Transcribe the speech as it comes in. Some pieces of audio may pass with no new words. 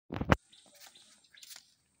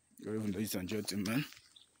Good evening, ladies and gentlemen.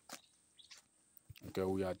 Okay,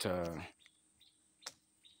 we are at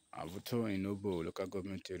Avutu in Obowo local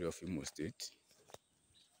government area of Imo State.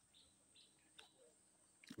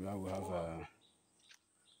 Where we have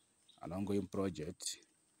an ongoing project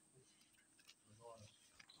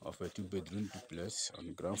of a 2-bedroom duplex on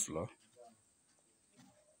the ground floor.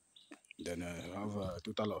 Then we have a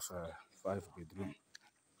total of 5 bedrooms.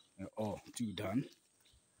 All 2 done.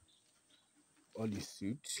 All is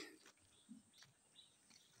suite.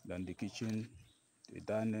 Then the kitchen, the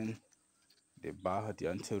dining, the bar, the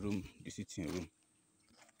anteroom, the sitting room.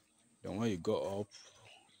 Then when you go up,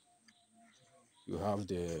 you have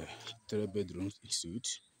the 3 bedrooms suite.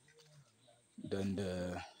 Then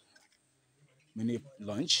the mini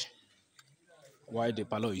lunch, while the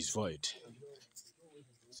parlor is void.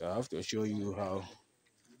 So I have to show you how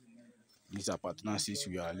these appurtenances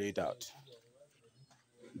are laid out.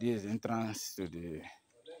 This is the entrance to the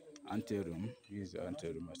anteroom. This is the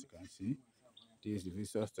anteroom, as you can see. This is the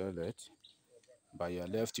visitor's toilet. By your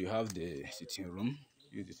left, you have the sitting room.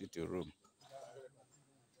 This is the sitting room.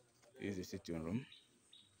 This is the sitting room.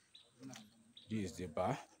 This is the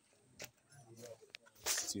bar.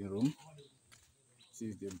 Sitting room.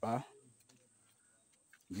 This is the bar.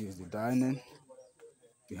 This is the dining.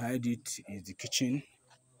 Behind it is the kitchen.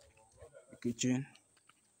 The kitchen.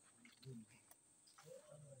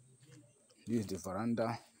 This is the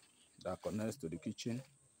veranda that connects to the kitchen.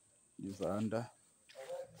 This veranda.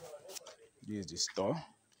 This is the store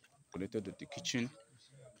connected to the kitchen.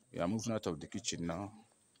 We are moving out of the kitchen now.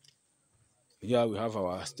 Here we have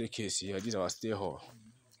our staircase here. This is our stair hall.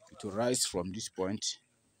 It will rise from this point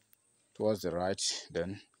towards the right,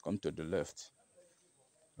 then come to the left.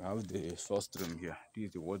 We have the first room here. This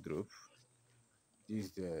is the wardrobe. This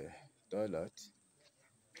is the toilet.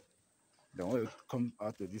 Then when you come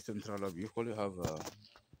out to this central lobby, you probably have a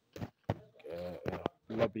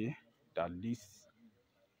lobby that leads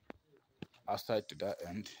outside to that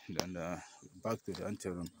end, then back to the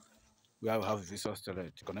anteroom. We have a visitor's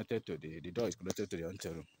toilet connected to the door is connected to the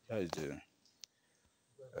anteroom. Here is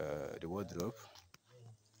the wardrobe.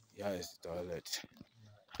 Here is the toilet.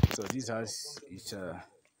 So this house is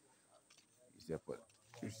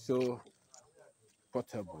it's so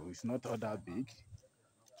portable. It's not all that big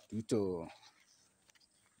due to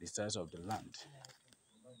the size of the land.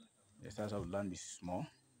 The size of the land is small.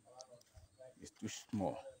 It's too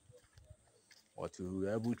small. But we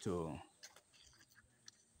were able to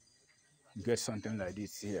get something like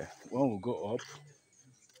this here. When we go up,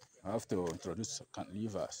 I have to introduce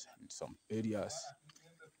cantilevers in some areas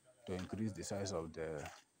to increase the size of the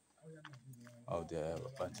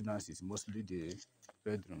maintenance. Is mostly the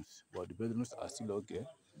bedrooms, but the bedrooms are still okay.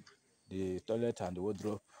 The toilet and the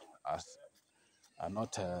wardrobe are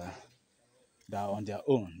not they are on their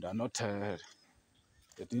own. They are not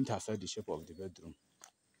they didn't affect the shape of the bedroom.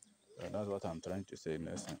 That's what I'm trying to say in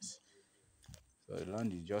essence. So the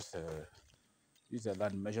land is just this is a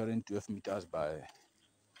land measuring 12 meters by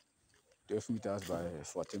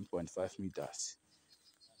 14.5 meters.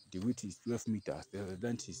 The width is 12 meters. The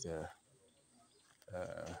length is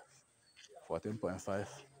 14.5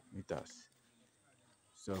 meters.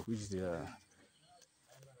 So which is a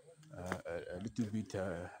little bit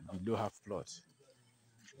below half plot.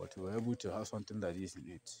 But we were able to have something like this in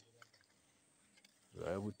it. We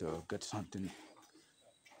were able to get something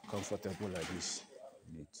comfortable like this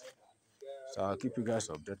in it. So I'll keep you guys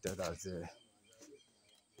updated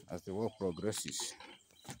as the work progresses.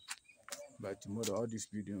 By tomorrow, all this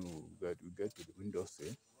building will get to the window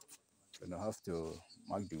frame. Then I have to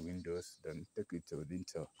mark the windows, then take it to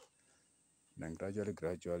lintel. Then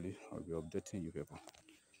gradually, I'll be updating you people.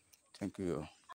 Thank you.